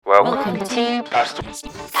Welcome to Past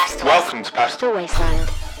Wasteland.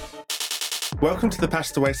 Welcome to the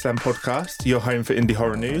Past Wasteland podcast, your home for indie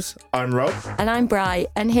horror news. I'm Rob. And I'm Bri,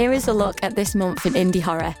 and here is a look at this month in indie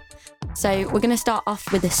horror. So we're going to start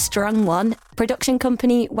off with a strong one. Production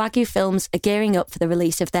company Wagyu Films are gearing up for the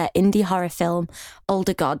release of their indie horror film,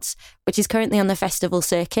 Older Gods, which is currently on the festival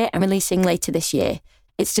circuit and releasing later this year.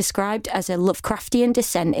 It's described as a Lovecraftian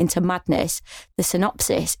descent into madness. The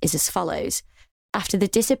synopsis is as follows. After the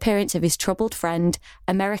disappearance of his troubled friend,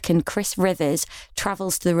 American Chris Rivers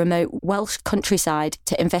travels to the remote Welsh countryside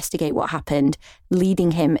to investigate what happened,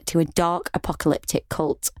 leading him to a dark apocalyptic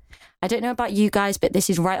cult. I don't know about you guys, but this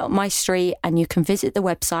is right up my street, and you can visit the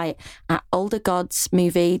website at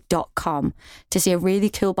oldergodsmovie.com to see a really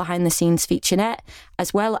cool behind-the-scenes featurette,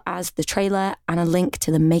 as well as the trailer and a link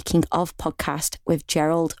to the Making of podcast with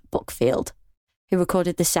Gerald Buckfield, who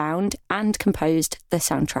recorded the sound and composed the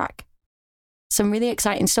soundtrack. Some really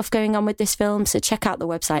exciting stuff going on with this film, so check out the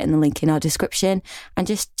website and the link in our description, and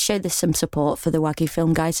just show this some support for the Wagyu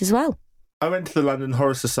Film guys as well. I went to the London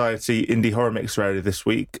Horror Society Indie Horror Mixer earlier this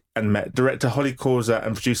week and met director Holly Causa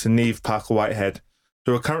and producer Neve Parker-Whitehead,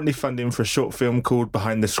 who are currently funding for a short film called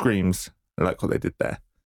Behind the Screams. I like what they did there.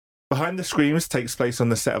 Behind the Screams takes place on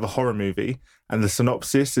the set of a horror movie, and the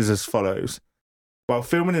synopsis is as follows. While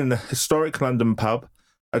filming in a historic London pub,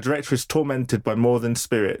 a director is tormented by more than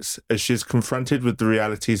spirits as she is confronted with the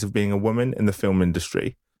realities of being a woman in the film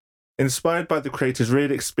industry. Inspired by the creator's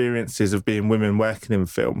real experiences of being women working in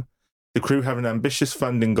film, the crew have an ambitious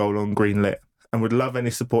funding goal on Greenlit and would love any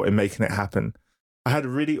support in making it happen. I had a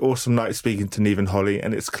really awesome night speaking to Neve and Holly,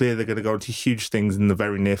 and it's clear they're going to go into huge things in the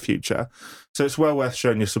very near future. So it's well worth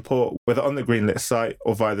showing your support, whether on the Greenlit site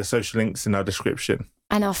or via the social links in our description.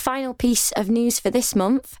 And our final piece of news for this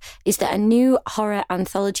month is that a new horror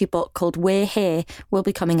anthology book called We're Here will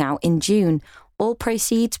be coming out in June. All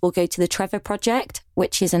proceeds will go to the Trevor Project,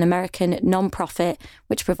 which is an American non-profit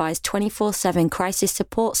which provides 24/7 crisis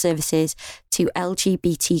support services to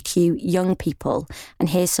LGBTQ young people. And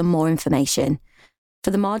here's some more information.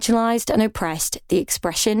 For the marginalised and oppressed, the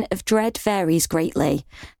expression of dread varies greatly.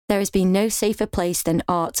 There has been no safer place than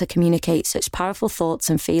art to communicate such powerful thoughts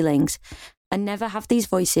and feelings. And never have these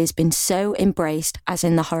voices been so embraced as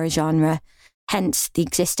in the horror genre, hence the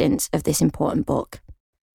existence of this important book.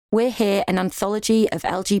 We're Here, an anthology of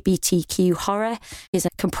LGBTQ horror, is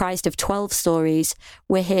comprised of 12 stories.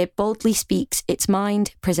 We're Here boldly speaks its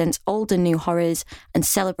mind, presents old and new horrors, and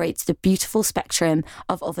celebrates the beautiful spectrum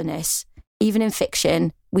of otherness. Even in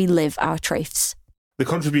fiction, we live our truths. The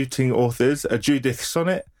contributing authors are Judith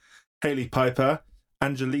Sonnet, Hayley Piper,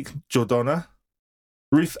 Angelique Jordana,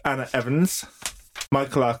 Ruth Anna Evans,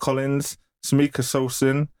 Michael R. Collins, Samika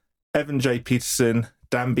Solson, Evan J. Peterson,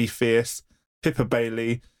 Dan B. Fierce, Pippa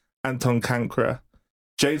Bailey, Anton Kankra,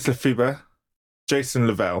 James Lefuba, Jason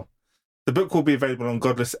Lavelle. The book will be available on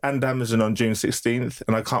Godless and Amazon on June 16th,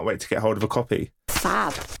 and I can't wait to get hold of a copy.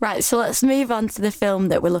 Fab. Right, so let's move on to the film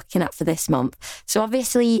that we're looking at for this month. So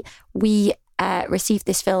obviously we received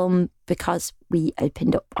this film because we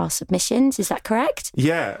opened up our submissions. Is that correct?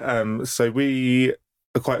 Yeah, so we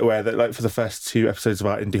are quite aware that, like, for the first 2 episodes of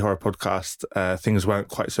our indie horror podcast, things weren't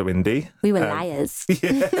quite so indie. We were liars.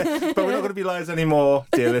 Yeah, but we're not going to be liars anymore,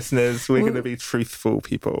 dear listeners. We're going to be truthful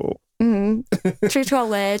people. Mm-hmm. True to our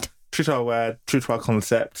word. True to our word, true to our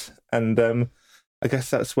concept. And I guess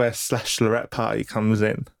that's where /Lorette Party comes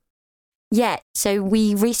in. Yeah, so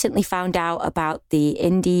we recently found out about the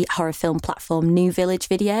indie horror film platform New Village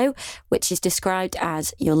Video, which is described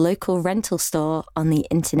as your local rental store on the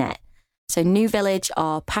internet. So New Village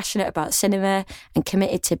are passionate about cinema and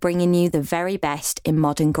committed to bringing you the very best in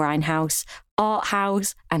modern grindhouse, art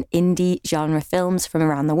house and indie genre films from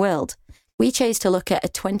around the world. We chose to look at a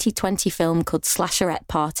 2020 film called /Lorette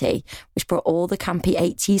Party, which brought all the campy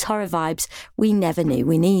 80s horror vibes we never knew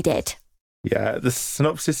we needed. Yeah, the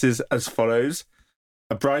synopsis is as follows.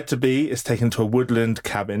 A bride-to-be is taken to a woodland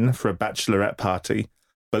cabin for a bachelorette party,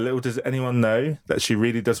 but little does anyone know that she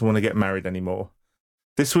really doesn't want to get married anymore.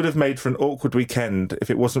 This would have made for an awkward weekend if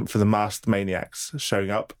it wasn't for the masked maniacs showing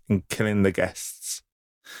up and killing the guests.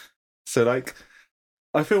 So, like,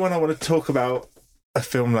 I feel when I want to talk about a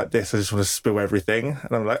film like this, I just want to spill everything.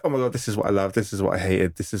 And I'm like, oh my God, this is what I love. This is what I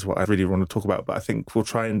hated. This is what I really want to talk about. But I think we'll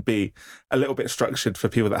try and be a little bit structured for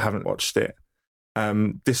people that haven't watched it.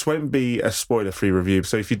 This won't be a spoiler-free review.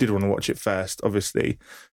 So if you did want to watch it first, obviously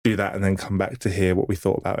do that and then come back to hear what we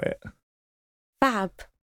thought about it. Fab.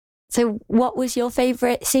 So what was your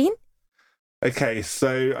favourite scene? Okay,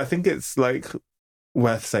 so I think it's like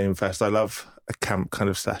worth saying first, I love a camp kind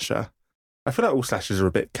of slasher. I feel like all slashers are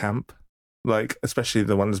a bit camp, like especially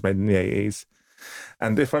the ones made in the 80s.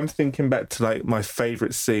 And if I'm thinking back to like my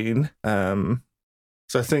favourite scene, so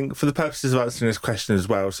I think for the purposes of answering this question as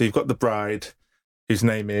well, so you've got the bride whose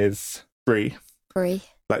name is Brie,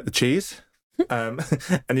 like the cheese. And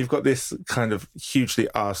you've got this kind of hugely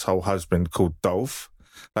arsehole husband called Dolph.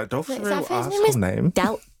 Like Dolph's a real arsehole name.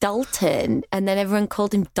 Dalton, and then everyone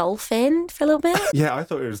called him Dolphin for a little bit. Yeah, I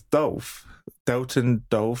thought it was Dolph. Delton,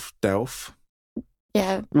 Delph.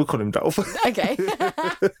 Yeah. We'll call him Dolph. Okay.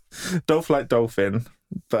 Dolph like dolphin,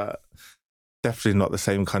 but definitely not the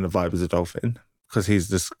same kind of vibe as a dolphin, because he's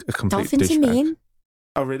just a complete Dolphins douchebag. are mean.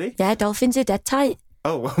 Oh, really? Yeah, dolphins are dead tight.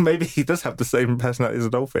 Oh, well, maybe he does have the same personality as a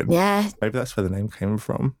dolphin. Yeah. Maybe that's where the name came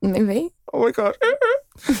from. Maybe. Oh, my God.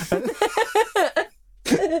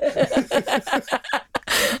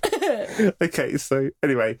 Okay, so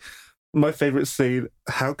anyway, my favourite scene,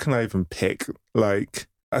 how can I even pick? Like,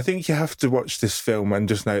 I think you have to watch this film and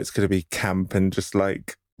just know it's going to be camp and just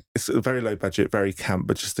like, it's a very low budget, very camp,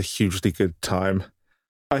 but just a hugely good time.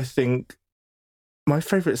 I think my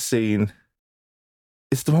favourite scene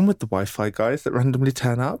is the one with the Wi-Fi guys that randomly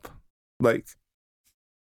turn up. Like,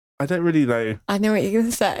 I don't really know. I know what you're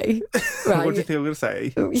going to say. Right. What do you think I'm going to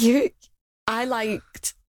say? I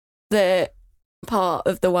liked the part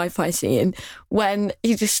of the Wi-Fi scene when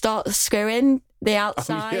he just starts screwing the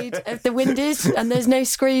outside of the windows and there's no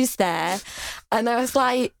screws there. And I was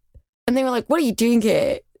like, and they were like, what are you doing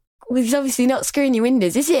here? Well, he's obviously not screwing your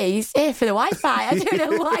windows, is he? He's here for the Wi-Fi. I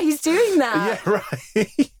don't know why he's doing that. Yeah,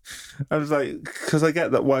 right. I was like, because I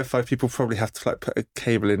get that Wi-Fi people probably have to like put a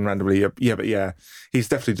cable in randomly. Yeah, but yeah, he's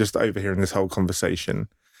definitely just overhearing this whole conversation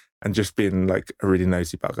and just being like a really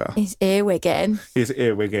nosy bugger. He's earwigging.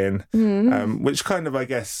 Which kind of, I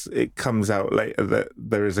guess, it comes out later that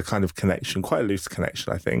there is a kind of connection, quite a loose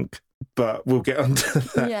connection, I think. But we'll get onto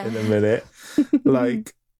that in a minute.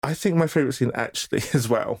 Like, I think my favourite scene actually as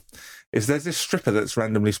well is there's this stripper that's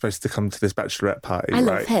randomly supposed to come to this bachelorette party. I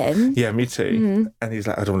love him. Yeah, me too. And he's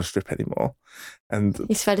like, I don't want to strip anymore. And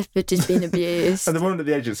he's fed up with just being abused. And the woman at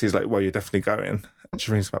the agency is like, well, you're definitely going. And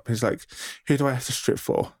she rings him up. He's like, who do I have to strip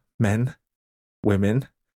for? Men? Women?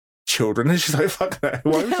 Children? And she's like, fuck that.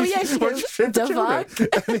 Why would you strip for children?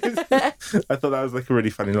 I thought that was like a really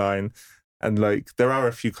funny line. And like, there are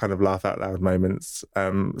a few kind of laugh out loud moments,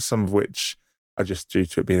 some of which are just due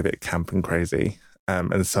to it being a bit camp and crazy.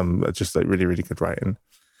 And some are just like really, really good writing.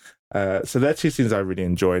 So they're two scenes I really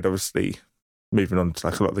enjoyed. Obviously, moving on to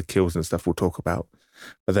like a lot of the kills and stuff we'll talk about,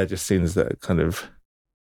 but they're just scenes that are kind of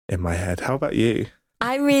in my head. How about you?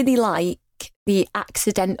 I really like the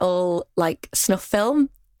accidental like snuff film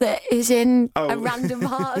that is in a random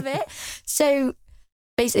part of it. So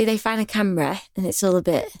basically they find a camera and it's all a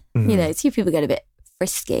bit, you know, two people get a bit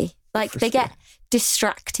frisky. Like they get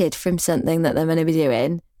distracted from something that they're going to be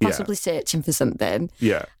doing, possibly searching for something.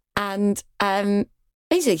 Yeah. And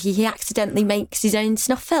basically he accidentally makes his own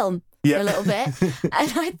snuff film for a little bit.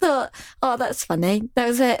 And I thought, oh, that's funny. That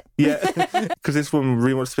was it. Yeah. Because this woman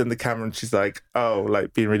really wants to spin the camera and she's like, oh,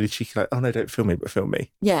 like being really cheeky, like, oh no, don't film me, but film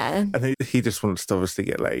me. Yeah. And he just wants to obviously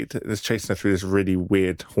get laid. And is chasing her through this really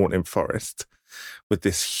weird haunted forest with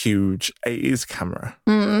this huge 80s camera.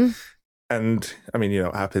 And I mean, you know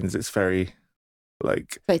what happens? It's very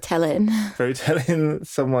telling. Very telling.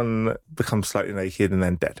 Someone becomes slightly naked and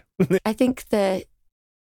then dead. I think the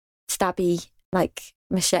stabby, like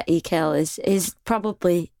machete kill is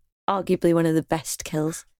probably arguably one of the best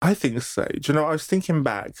kills. I think so. Do you know, I was thinking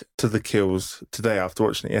back to the kills today after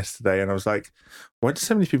watching it yesterday, and I was like, why do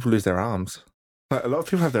so many people lose their arms? Like, a lot of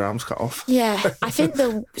people have their arms cut off. Yeah, I think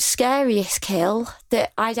the scariest kill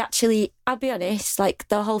that I'll be honest, like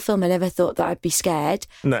the whole film, I never thought that I'd be scared.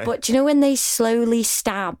 No. But do you know when they slowly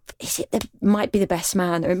stab, might be the best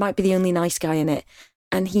man, or it might be the only nice guy in it,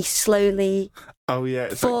 and he slowly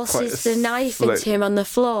forces the knife into him on the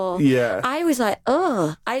floor. Yeah. I was like,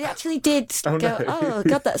 oh, I actually did oh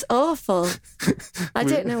God, that's awful. I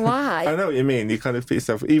don't know why. I know what you mean. You kind of put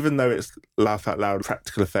yourself, even though it's laugh out loud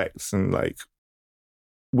practical effects and like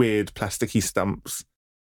weird plasticky stumps.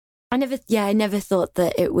 I never thought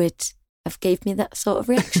that it would have gave me that sort of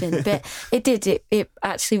reaction, but it did. It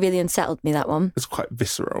actually really unsettled me, that one. It's quite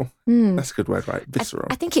visceral. That's a good word, right? Visceral.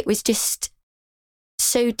 I think it was just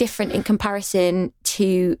so different in comparison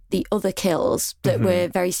to the other kills that were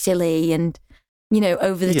very silly and, you know,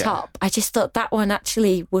 over the top. I just thought that one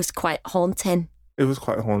actually was quite haunting. It was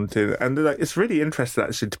quite haunting. And like, it's really interesting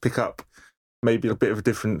actually to pick up maybe a bit of a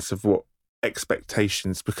difference of what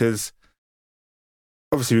expectations, because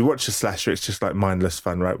obviously we watch a slasher, it's just like mindless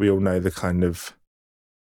fun, right? We all know the kind of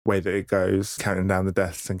way that it goes, counting down the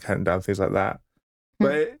deaths and counting down things like that.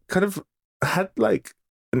 But it kind of had like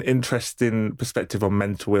an interesting perspective on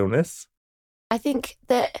mental illness. I think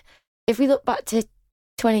that if we look back to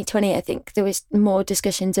 2020, I think there was more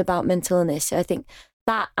discussions about mental illness. So I think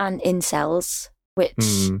that and incels, which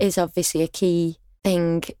is obviously a key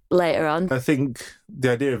thing later on. I think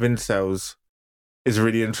the idea of incels is a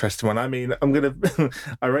really interesting one. I mean,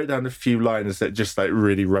 I wrote down a few lines that just like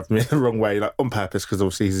really rubbed me the wrong way, like on purpose, because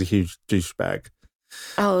obviously he's a huge douchebag.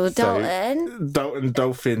 Oh, Dalton.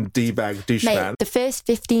 Dolphin, D-bag, douchebag. Mate, the first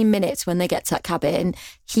 15 minutes when they get to that cabin,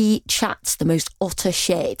 he chats the most utter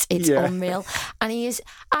shit. It's unreal. And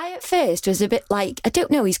I at first was a bit like, I don't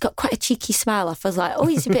know, he's got quite a cheeky smile. I was like, oh,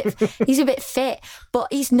 he's a bit fit, but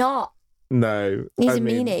he's not. No. He's a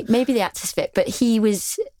meanie. Maybe the actor's fit, but he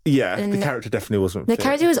was... Yeah, the character definitely wasn't fit. The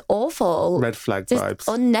character was awful. Red flag just vibes.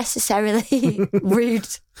 Unnecessarily rude,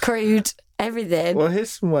 crude, everything. Well,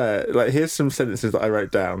 here's some sentences that I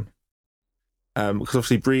wrote down. Because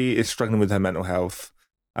obviously Bree is struggling with her mental health,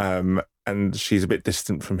 and she's a bit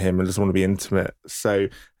distant from him and doesn't want to be intimate. So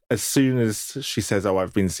as soon as she says, "Oh,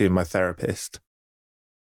 I've been seeing my therapist,"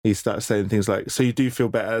 he starts saying things like, "So you do feel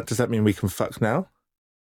better? Does that mean we can fuck now?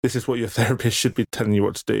 This is what your therapist should be telling you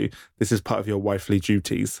what to do. This is part of your wifely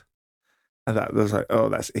duties." And that was like, oh,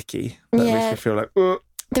 that's icky. That makes me feel like, ugh.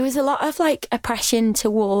 There was a lot of like oppression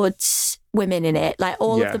towards women in it. Like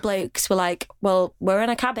all of the blokes were like, well, we're in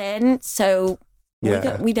a cabin, so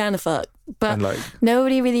we down the fuck. But like,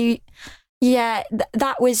 nobody really,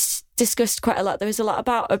 that was discussed quite a lot. There was a lot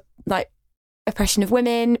about like oppression of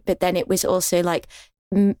women, but then it was also like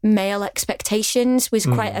male expectations was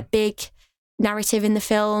quite a big narrative in the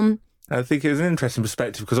film. I think it was an interesting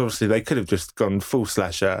perspective because obviously they could have just gone full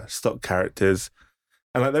slasher, stock characters,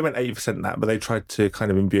 and like they went 80% that, but they tried to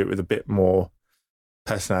kind of imbue it with a bit more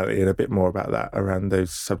personality and a bit more about that around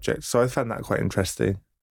those subjects. So I found that quite interesting,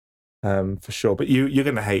 for sure. But you're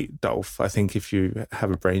going to hate Dolph. I think if you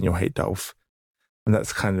have a brain, you'll hate Dolph, and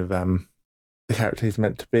that's kind of the character he's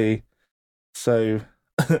meant to be. So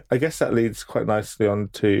I guess that leads quite nicely on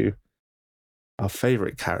to our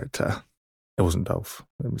favourite character. It wasn't Dolph,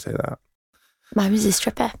 let me say that. Mine was the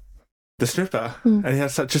stripper. The stripper? And he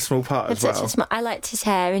had such a small part as well. I liked his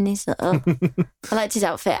hair and his little... I liked his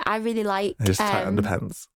outfit. I really liked... His tight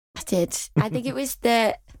underpants. I did. I think it was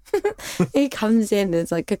the... he comes in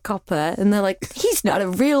as like a copper and they're like, he's not a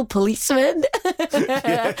real policeman.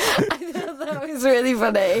 I thought that was really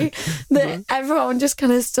funny. That everyone just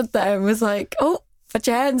kind of stood there and was like, oh, put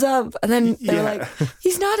your hands up. And then they were like,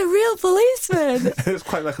 he's not a real policeman. It's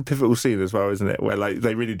quite like a pivotal scene as well, isn't it? Where like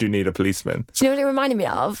they really do need a policeman. Do you know what it reminded me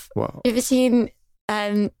of? What? Have you ever seen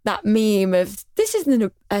that meme of, this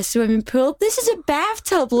isn't a swimming pool, this is a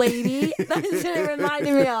bathtub, lady? That's what it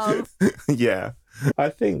reminded me of. Yeah. I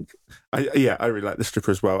think, I really like the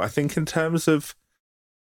stripper as well. I think in terms of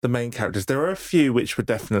the main characters, there are a few which were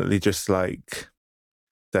definitely just like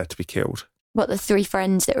there to be killed. What, the three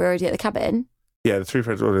friends that were already at the cabin? Yeah, the three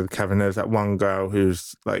friends ordered the cabin. There's that one girl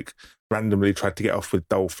who's like randomly tried to get off with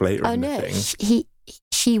Dolph later in the thing.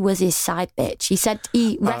 She was his side bitch. He said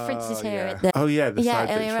he references her at the side earlier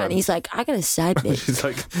bitch on. He's like, I got a side bitch. She's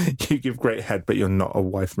like, you give great head, but you're not a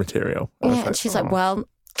wife material. And she's like, well,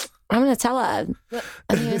 I'm going to tell her.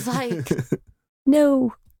 And he was like,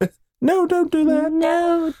 no. No, don't do that.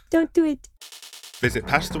 No, don't do it. Visit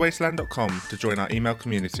pastorwasteland.com to join our email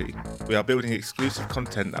community. We are building exclusive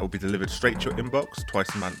content that will be delivered straight to your inbox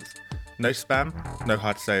twice a month. No spam, no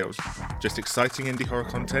hard sales, just exciting indie horror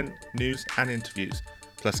content, news and interviews,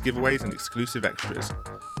 plus giveaways and exclusive extras.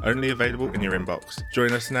 Only available in your inbox.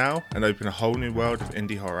 Join us now and open a whole new world of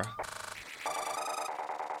indie horror.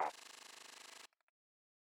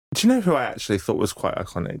 Do you know who I actually thought was quite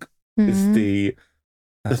iconic? Is the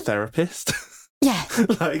therapist. Yeah.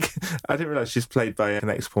 Like, I didn't realise she's played by an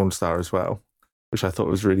ex-porn star as well, which I thought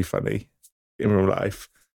was really funny in real life.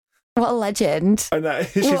 What a legend. I know.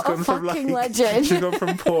 What a fucking legend. She's gone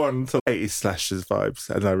from porn to 80s slashers vibes,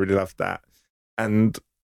 and I really loved that. And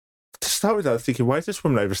to start with, I was thinking, why is this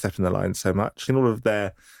woman overstepping the line so much? In all of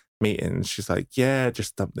their meetings, she's like, yeah,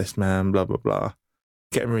 just dump this man, blah, blah, blah.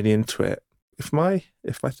 Getting really into it. If my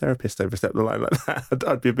therapist overstepped the line like that,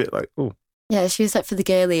 I'd be a bit like, oh. Yeah, she was like for the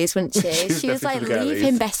girlies, wasn't she? She was like, leave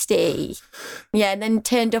him, bestie. Yeah, and then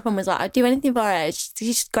turned up and was like, I'd do anything for her.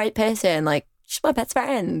 She's a great person. Like, she's my best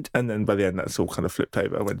friend. And then by the end, that's all kind of flipped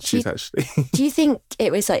over when she's actually... Do you think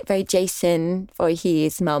it was like very Jason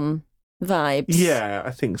Voorhees' mum vibes? Yeah,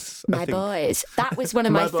 I think so. My boys. That was one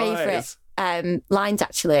of my favourite lines,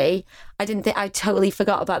 actually. I totally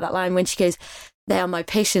forgot about that line when she goes, they are my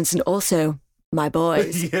patients and also... my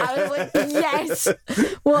boys. Yeah. I was like, yes,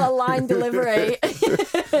 what a line delivery.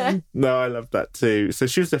 No, I love that too. So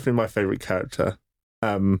she was definitely my favourite character.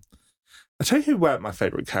 And I tell you who weren't my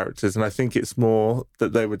favourite characters, and I think it's more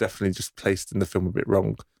that they were definitely just placed in the film a bit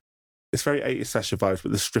wrong. It's very 80s slasher vibes,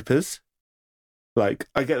 but the strippers, like,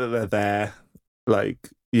 I get that they're there. Like,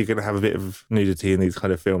 you're going to have a bit of nudity in these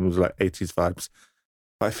kind of films, like 80s vibes.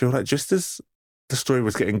 But I feel like just as the story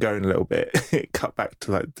was getting going a little bit, it cut back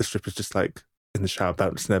to, like, the strippers just, like, in the shower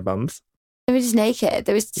bouncing their bums. They were just naked.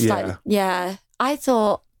 There was just I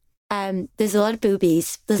thought there's a lot of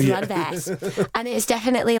boobies. There's a lot of ass. And it's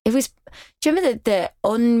definitely, do you remember the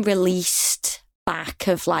unreleased back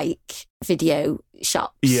of like video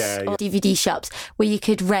shops or DVD shops where you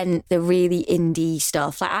could rent the really indie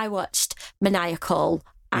stuff? Like I watched Maniacal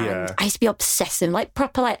and I used to be obsessed with like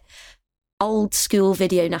proper like old school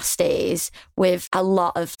video nasties with a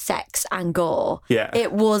lot of sex and gore. Yeah.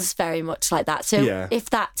 It was very much like that. So if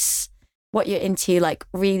that's what you're into, like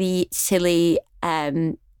really silly,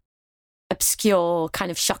 obscure, kind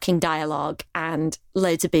of shocking dialogue and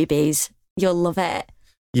loads of boobies, you'll love it.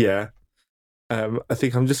 Yeah. I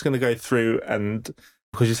think I'm just going to go through and,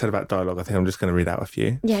 because you said about dialogue, I think I'm just going to read out a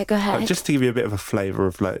few. Yeah, go ahead. Just to give you a bit of a flavour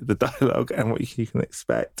of like the dialogue and what you can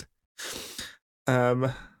expect.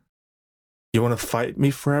 You want to fight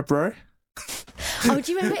me for a bro? Oh, do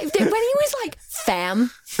you remember when he was like,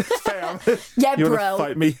 fam? Fam. Yeah, you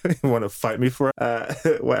bro. You want to fight me for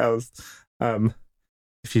what else?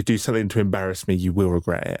 If you do something to embarrass me, you will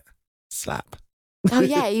regret it. Slap. Oh,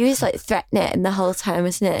 yeah, he was like threatening the whole time,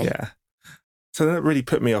 wasn't he? Yeah. So that really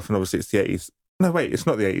put me off, and obviously it's the 80s. No, wait, it's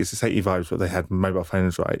not the 80s, it's 80 vibes, but they had mobile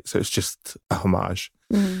phones, right? So it's just a homage.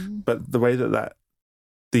 Mm. But the way that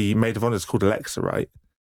the maid of honour is called Alexa, right?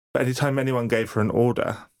 But anytime anyone gave her an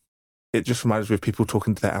order, it just reminds me of people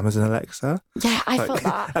talking to their Amazon Alexa. Yeah, I thought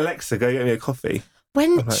that. Alexa, go get me a coffee.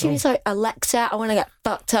 When she was like, Alexa, I want to get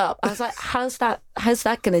fucked up. I was like, how's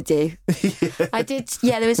that going to do? I did.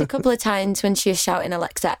 Yeah, there was a couple of times when she was shouting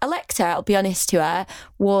Alexa. Alexa, I'll be honest to her,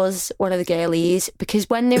 was one of the girlies because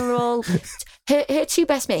when they were all, her two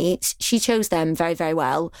best mates, she chose them very, very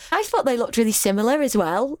well. I thought they looked really similar as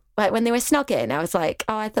well. Like when they were snogging, I was like,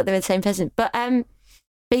 oh, I thought they were the same person. But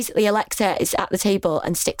basically Alexa is at the table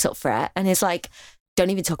and sticks up for her and is like,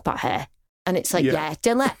 don't even talk about her. And it's like,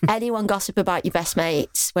 don't let anyone gossip about your best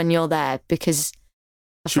mates when you're there because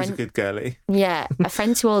she was a good girlie. Yeah, a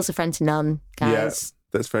friend to all is a friend to none, guys.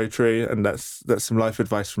 Yeah, that's very true. And that's some life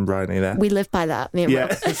advice from Bryony there. We live by that. Me and Will.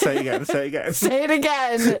 Say it again, say it again. Say it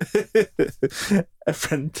again. A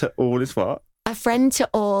friend to all is what? A friend to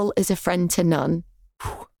all is a friend to none.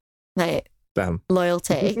 Like, damn.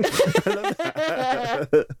 Loyalty. I love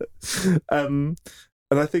that. And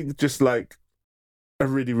I think just like a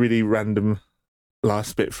really, really random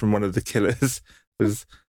last bit from one of the killers was,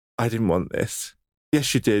 I didn't want this.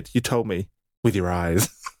 Yes, you did. You told me with your eyes.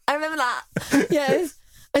 I remember that. Yes.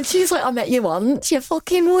 And she's like, I met you once. You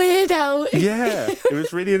fucking weirdo. Yeah. It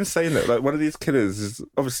was really insane that like one of these killers is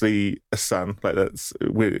obviously a son. Like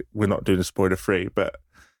we're not doing a spoiler free, but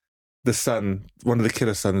the son, one of the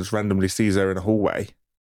killer sons randomly sees her in a hallway.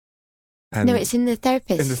 And no, it's in the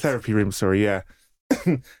therapist. In the therapy room, sorry, yeah.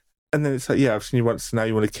 And then it's like, yeah, I've seen you once, now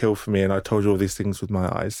you want to kill for me, and I told you all these things with my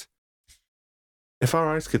eyes. If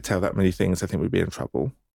our eyes could tell that many things, I think we'd be in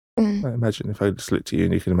trouble. I imagine if I just looked at you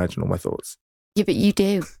and you can imagine all my thoughts. Yeah, but you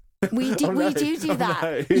do. We do, we do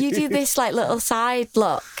that. No. You do this like little side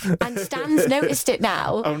look, and Stan's noticed it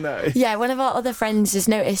now. Oh no! Yeah, one of our other friends has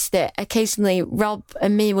noticed that occasionally Rob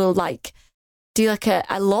and me will like do like a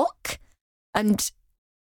look, and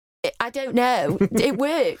I don't know, it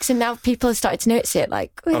works, and now people have started to notice it.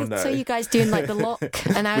 Like, oh, no. So you guys doing like the look,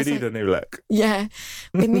 and I was we need like, a new look. Yeah,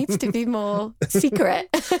 it needs to be more secret.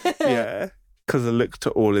 Yeah, because a look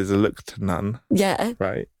to all is a look to none. Yeah,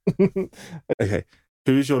 right. Okay.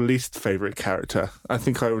 Who is your least favourite character? I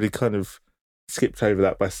think I already kind of skipped over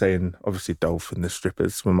that by saying, obviously, Dolph and the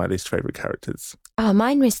strippers were my least favourite characters. Oh,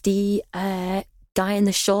 mine was the guy in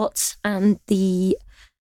the shorts and the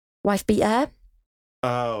wife beater.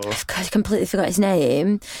 Oh. I completely forgot his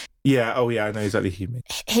name. Yeah, oh yeah, I know exactly who you mean.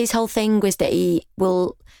 His whole thing was that he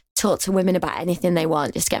will talk to women about anything they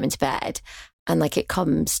want, just get them into bed. And like it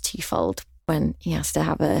comes twofold when he has to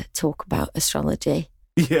have a talk about astrology.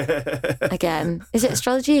 Yeah. Again, is it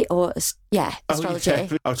astrology or astrology? Oh,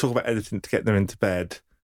 yeah. I'll talk about anything to get them into bed,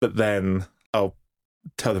 but then I'll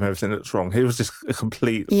tell them everything that's wrong. It was just a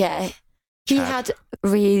complete. Yeah, he had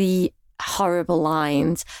really horrible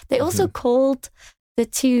lines. They also called the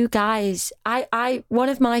two guys. I one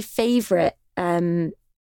of my favourite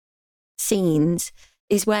scenes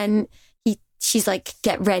is when she's like,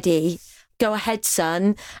 "Get ready." Go ahead,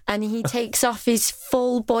 son. And he takes off his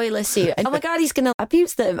full boiler suit. And oh my God, he's going to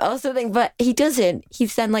abuse them or something. But he doesn't.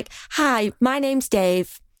 He's then like, hi, my name's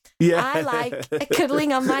Dave. Yeah. I like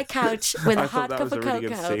cuddling on my couch with a I hard thought that cup was of a really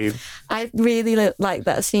cocoa. good scene. I really like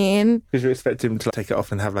that scene. Because you expect him to take it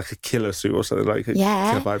off and have like a killer suit or something, like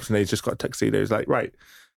killer vibes, and he's just got a tuxedo. He's like, right,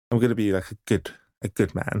 I'm going to be like a good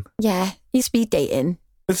man. Yeah, he's speed dating.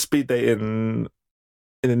 Speed dating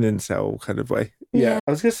in an incel kind of way. Yeah.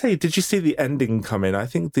 I was going to say, did you see the ending coming? I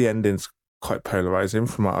think the ending's quite polarising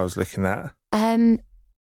from what I was looking at.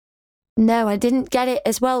 No, I didn't get it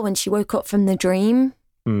as well when she woke up from the dream.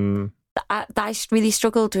 I really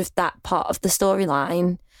struggled with that part of the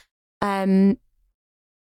storyline. And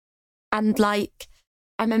like,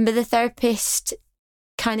 I remember the therapist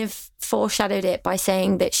kind of foreshadowed it by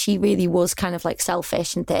saying that she really was kind of like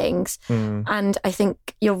selfish and things. And I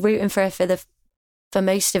think you're rooting for her for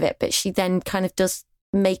most of it, but she then kind of does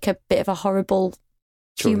make a bit of a horrible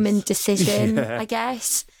human decision, I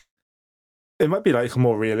guess. It might be like a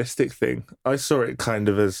more realistic thing. I saw it kind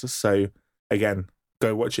of as, so again,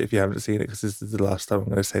 go watch it if you haven't seen it, because this is the last time I'm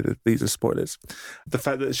going to say that these are spoilers. The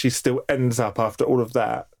fact that she still ends up, after all of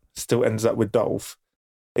that, still ends up with Dolph,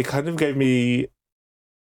 it kind of gave me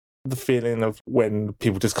the feeling of when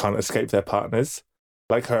people just can't escape their partners,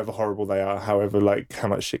 like however horrible they are, however like how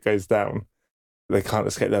much shit goes down, they can't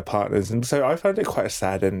escape their partners. And so I found it quite a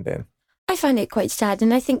sad ending. I find it quite sad,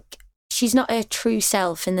 and I think she's not her true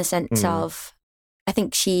self in the sense of, I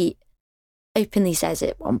think she openly says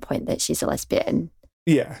at one point that she's a lesbian.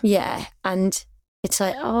 Yeah. Yeah, and it's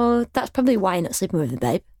like, oh, that's probably why you're not sleeping with her,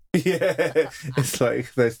 babe. Yeah, it's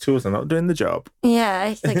like those tools are not doing the job. Yeah,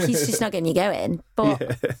 it's like he's just not getting you going.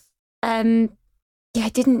 But I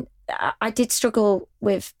did struggle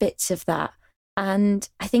with bits of that, and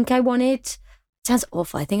I think it sounds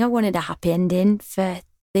awful, I think I wanted a happy ending for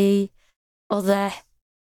the other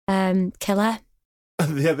killer.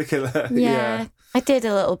 The other killer. Yeah, I did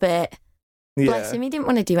a little bit. Yeah. Bless him, he didn't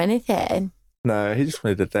want to do anything. No, he just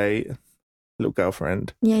wanted a date. Little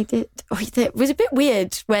girlfriend. Yeah, he did. It was a bit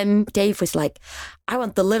weird when Dave was like, I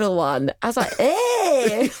want the little one. I was like,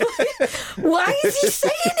 hey, why is he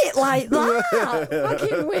saying it like that?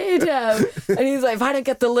 Fucking weirdo. And he's like, if I don't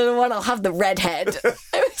get the little one, I'll have the redhead. It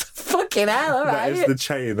was fucking hell, all right. That is the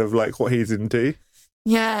chain of like what he's into.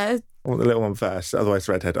 Yeah. I want the little one first, otherwise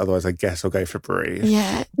redhead, otherwise I guess I'll go for Brie.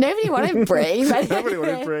 Yeah. Nobody wanted Brie. Nobody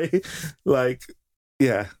wanted Brie. Like,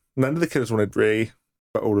 yeah, none of the killers wanted Brie,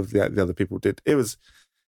 but all of the other people did. It was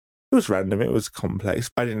random. It was complex.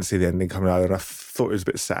 I didn't see the ending coming either, and I thought it was a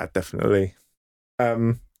bit sad, definitely. So,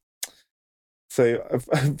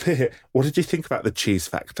 what did you think about the cheese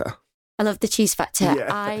factor? I love the cheese factor.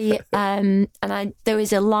 Yeah. There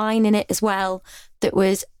was a line in it as well that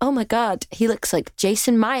was, oh my God, he looks like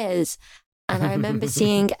Jason Myers. And I remember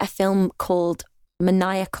seeing a film called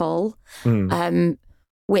Maniacal,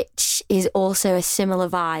 which is also a similar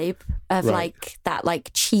vibe of like that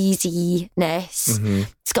like cheesiness.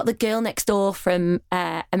 It's got the girl next door from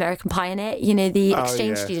American Pie in it, you know, the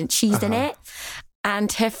exchange student, she's in it.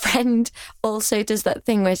 And her friend also does that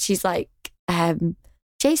thing where she's like,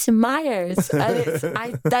 Jason Myers. And it's,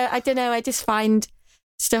 I don't know, I just find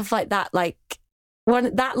stuff like that, like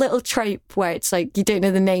that little trope where it's like you don't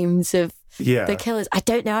know the names of the killers. I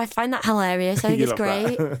don't know, I find that hilarious. I think it's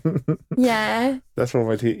great. Yeah. That's one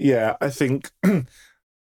way to, yeah, I think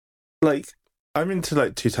like I'm into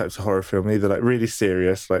like two types of horror film, either like really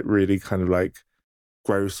serious, like really kind of like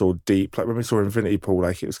gross or deep. Like when we saw Infinity Pool,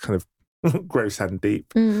 like it was kind of gross and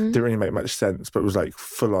deep. Didn't really make much sense, but it was like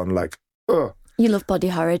full on like, ugh. You love body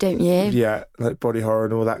horror, don't you? Yeah, like body horror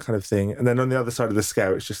and all that kind of thing. And then on the other side of the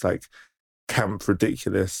scale, it's just like camp,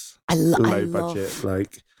 ridiculous, low budget.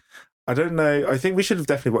 Like, I don't know. I think we should have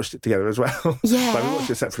definitely watched it together as well. Yeah. Like we watched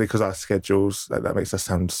it separately because our schedules, like that makes us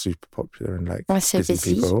sound super popular and like so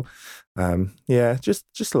busy people. Yeah,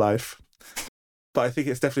 just life. But I think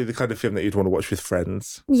it's definitely the kind of film that you'd want to watch with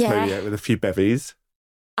friends. Yeah. Maybe with a few bevies.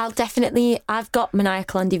 I've got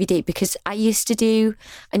Maniacal on DVD because I used to do,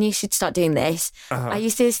 and you should start doing this. I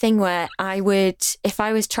used to do this thing where I would, if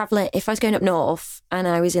I was going up north and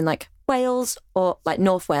I was in like Wales or like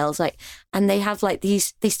North Wales, like, and they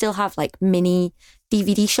still have like mini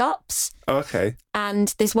DVD shops. Oh, okay.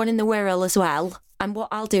 And there's one in the Wirral as well. And what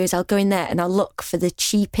I'll do is I'll go in there and I'll look for the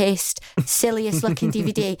cheapest, silliest looking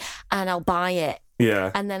DVD and I'll buy it. Yeah.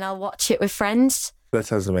 And then I'll watch it with friends. That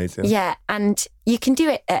sounds amazing. Yeah, and you can do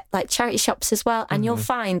it at like charity shops as well, and you'll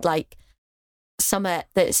find like somewhere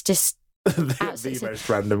that's just the most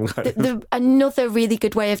random kind of. Another really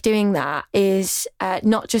good way of doing that is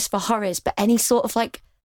not just for horrors, but any sort of like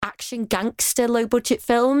action gangster low budget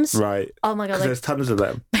films. Right. Oh my God. Like, there's tons of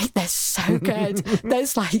them. Mate, they're so good.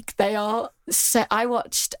 There's like, they are so, I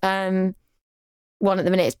watched one at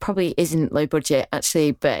the minute. It probably isn't low budget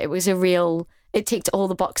actually, but it was it ticked all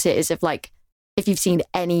the boxes of like, if you've seen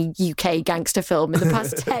any UK gangster film in the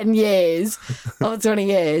past 10 years or 20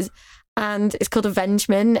 years. And it's called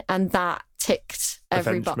Avengement, and that ticked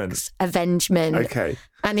every box. Avengement. Okay.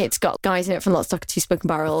 And it's got guys in it from Lock, Stock and Two Smoking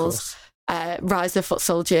Barrels, Rise of the Foot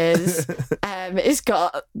Soldiers. It's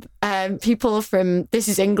got people from This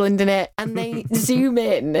Is England in it, and they zoom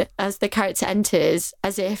in as the character enters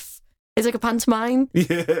as if it's like a pantomime.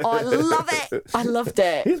 Yeah. Oh, I love it. I loved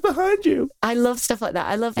it. He's behind you. I love stuff like that.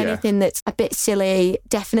 I love anything that's a bit silly,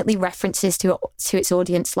 definitely references to its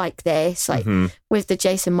audience like this, like with the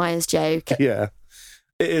Jason Myers joke. Yeah.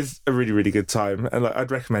 It is a really, really good time. And like,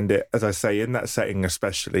 I'd recommend it, as I say, in that setting,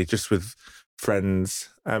 especially just with friends.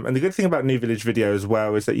 And the good thing about New Village Video as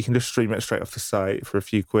well is that you can just stream it straight off the site for a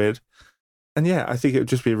few quid. And yeah, I think it would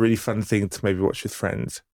just be a really fun thing to maybe watch with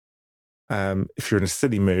friends. If you're in a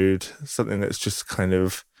silly mood, something that's just kind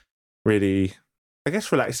of really, I guess,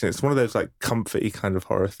 relaxing. It's one of those like comforty kind of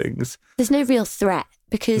horror things. There's no real threat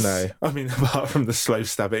because... No, I mean, apart from the slow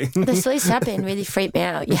stabbing. The slow stabbing really freaked me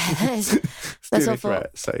out. Yeah, that's awful.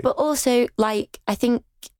 Threat, so. But also, like, I think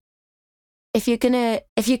if you're gonna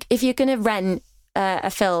rent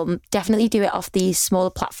a film, definitely do it off these smaller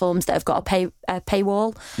platforms that have got a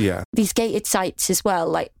paywall. Yeah. These gated sites as well,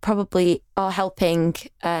 like, probably are helping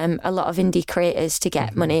a lot of indie creators to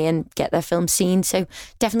get money and get their films seen. So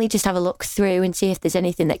definitely just have a look through and see if there's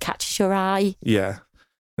anything that catches your eye. Yeah.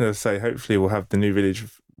 As I say, hopefully we'll have the New Village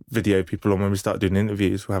Video people on when we start doing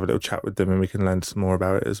interviews. We'll have a little chat with them and we can learn some more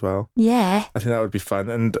about it as well. Yeah. I think that would be fun.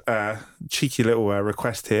 And cheeky little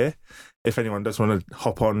request here. If anyone does want to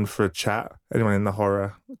hop on for a chat, anyone in the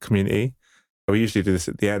horror community, we usually do this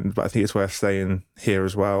at the end, but I think it's worth saying here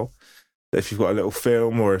as well, that if you've got a little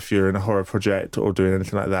film or if you're in a horror project or doing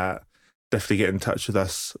anything like that, definitely get in touch with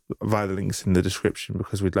us via the links in the description,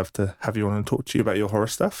 because we'd love to have you on and talk to you about your horror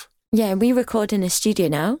stuff. Yeah, we record in a studio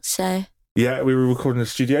now, so... Yeah, we were recording in a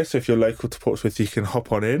studio, so if you're local to Portsmouth, you can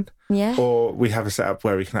hop on in. Yeah. Or we have a setup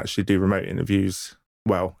where we can actually do remote interviews,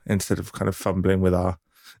 well, instead of kind of fumbling with our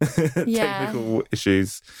technical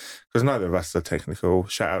issues, because neither of us are technical.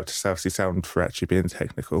 Shout out to South Sea Sound for actually being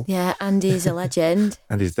technical. Yeah, Andy's a legend.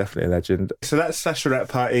 Andy's definitely a legend. So that's Slasherette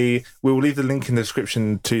Party. We will leave the link in the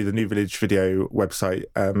description to the New Village Video website,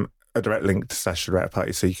 a direct link to Slasherette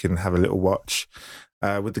Party, so you can have a little watch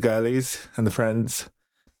with the girlies and the friends.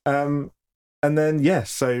 And then,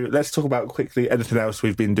 so let's talk about quickly anything else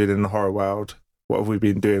we've been doing in the horror world. What have we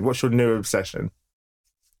been doing? What's your new obsession?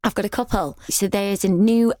 I've got a couple. So there's a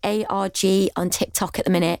new ARG on TikTok at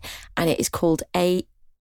the minute, and it is called A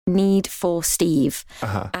Need for Steve.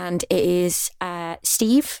 And it is,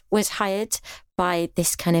 Steve was hired by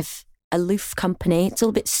this kind of aloof company. It's all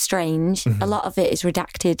a bit strange. A lot of it is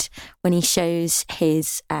redacted when he shows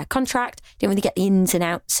his contract. Don't really get the ins and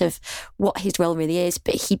outs of what his role really is,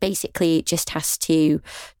 but he basically just has to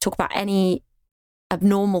talk about any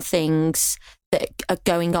abnormal things that are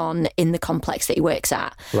going on in the complex that he works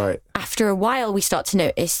at. Right. After a while, we start to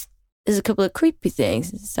notice there's a couple of creepy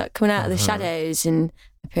things that start coming out of the shadows and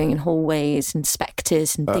appearing in hallways and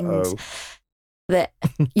spectres and things that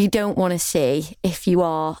you don't want to see if you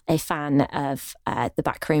are a fan of the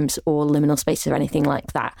Backrooms or liminal spaces or anything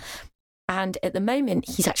like that. And at the moment,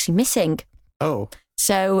 he's actually missing. Oh.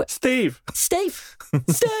 So Steve.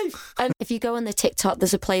 And if you go on the TikTok,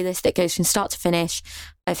 there's a playlist that goes from start to finish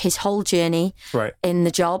of his whole journey in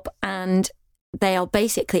the job. And they are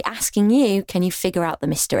basically asking you, can you figure out the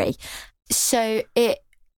mystery? So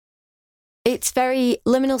it's very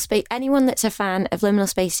liminal space. Anyone that's a fan of liminal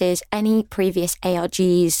spaces, any previous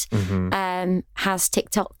ARGs, has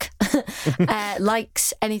TikTok,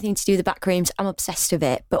 likes anything to do with the Backrooms. I'm obsessed with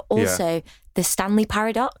it. But also the Stanley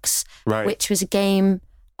Paradox, which was a game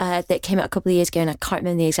that came out a couple of years ago, and I can't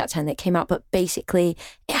remember the exact time that it came out, but basically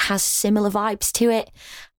it has similar vibes to it.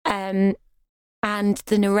 And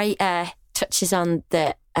the narrator touches on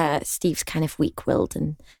that Steve's kind of weak-willed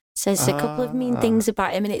and says a couple of mean things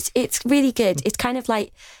about him, and it's really good. It's kind of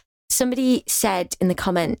like somebody said in the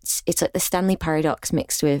comments, it's like the Stanley Paradox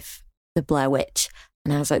mixed with the Blair Witch,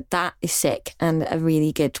 and I was like, that is sick and a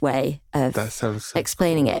really good way of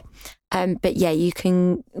explaining it. But yeah,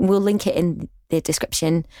 we'll link it in the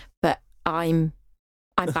description. But I'm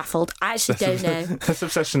baffled. I actually don't know. That's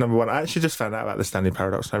obsession number one. I actually just found out about the Stanley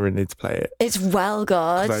Paradox and I really need to play it. It's well good.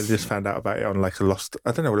 I just found out about it on like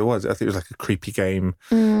I don't know what it was. I think it was like a creepy game.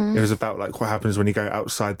 It was about like what happens when you go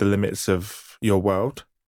outside the limits of your world.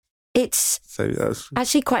 It's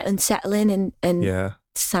actually quite unsettling and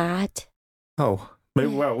sad. Oh,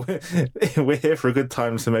 Maybe, well, we're here for a good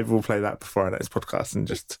time, so maybe we'll play that before our next podcast and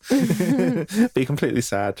just be completely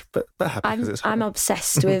sad, but happy because it's horror. I'm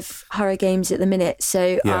obsessed with horror games at the minute.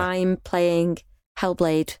 So I'm playing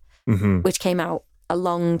Hellblade, which came out a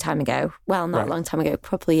long time ago. Well, not a long time ago, a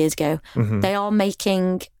couple of years ago. They are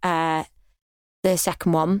making the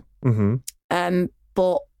second one,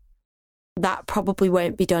 but that probably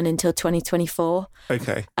won't be done until 2024.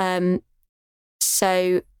 Okay.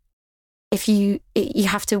 So if you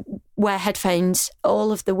have to wear headphones,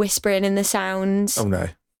 all of the whispering and the sounds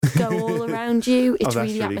go all around you. It's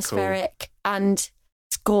really atmospheric and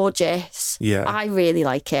it's gorgeous. Yeah. I really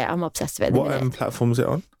like it. I'm obsessed with it. What platform is it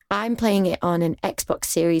on? I'm playing it on an Xbox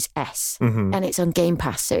Series S and it's on Game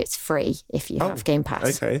Pass, so it's free if you have Game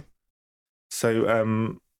Pass. Okay.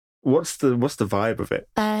 So what's the vibe of it?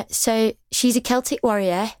 So she's a Celtic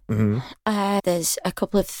warrior. There's a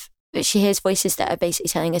couple of... She hears voices that are basically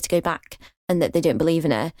telling her to go back and that they don't believe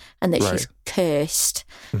in her and that she's cursed.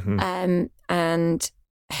 And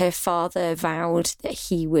her father vowed that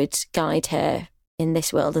he would guide her in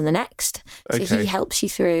this world and the next. So he helps you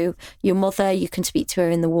through. Your mother, you can speak to her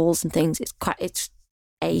in the walls and things. It's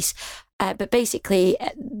ace. But basically,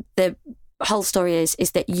 the whole story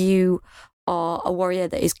is that you are a warrior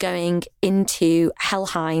that is going into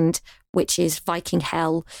Helheim, which is Viking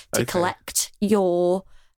hell, to collect your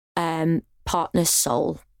partner's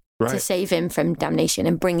soul to save him from damnation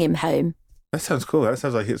and bring him home. That sounds cool. That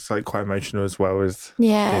sounds like it's like quite emotional as well as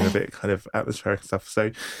being a bit kind of atmospheric stuff.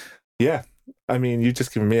 So yeah, I mean, you've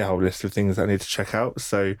just given me a whole list of things I need to check out.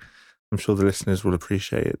 So I'm sure the listeners will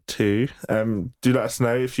appreciate it too. Do let us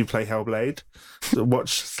know if you play Hellblade,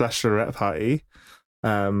 watch /Lorette Party,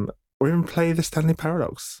 or even play the Stanley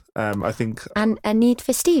Paradox. I think. And A Need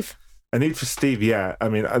for Steve. A Need for Steve, yeah. I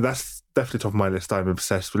mean, that's definitely top of my list. I'm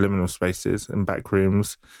obsessed with liminal spaces and back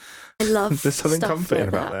rooms. I love There's something comforting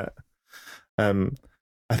about that.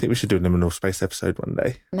 I think we should do a liminal space episode one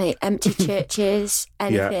day. Mate, empty churches,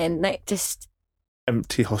 anything, like just...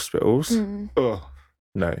 Empty hospitals. Oh,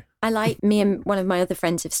 no. I like, me and one of my other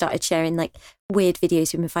friends have started sharing like weird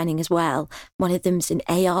videos we've been finding as well. One of them's an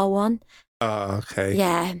AR one. Oh, okay.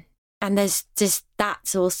 Yeah. And there's just,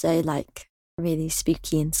 that's also like really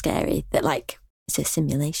spooky and scary, that like it's a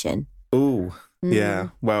simulation. Ooh, yeah.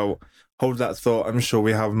 Well, hold that thought. I'm sure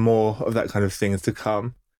we have more of that kind of things to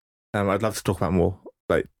come. I'd love to talk about more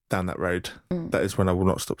like down that road. That is when I will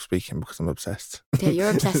not stop speaking because I'm obsessed. Yeah, you're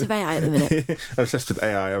obsessed with AI at the minute. I'm obsessed with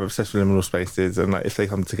AI. I'm obsessed with liminal spaces, and like if they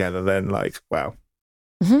come together, then like wow,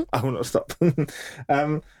 I will not stop.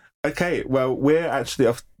 Okay, well, we're actually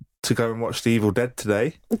off to go and watch The Evil Dead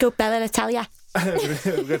today. Go Bella Italia.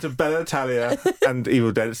 We'll go to Bella Italia and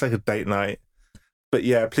Evil Dead. It's like a date night. But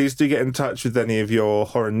yeah, please do get in touch with any of your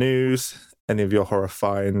horror news, any of your horror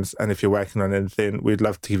finds, and if you're working on anything, we'd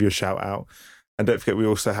love to give you a shout out. And don't forget, we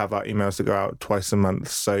also have our emails that go out twice a month.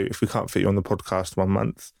 So if we can't fit you on the podcast 1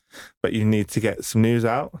 month, but you need to get some news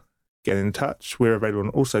out, get in touch. We're available on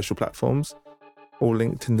all social platforms, all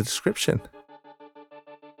linked in the description.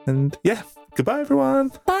 And yeah, goodbye,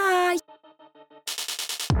 everyone. Bye.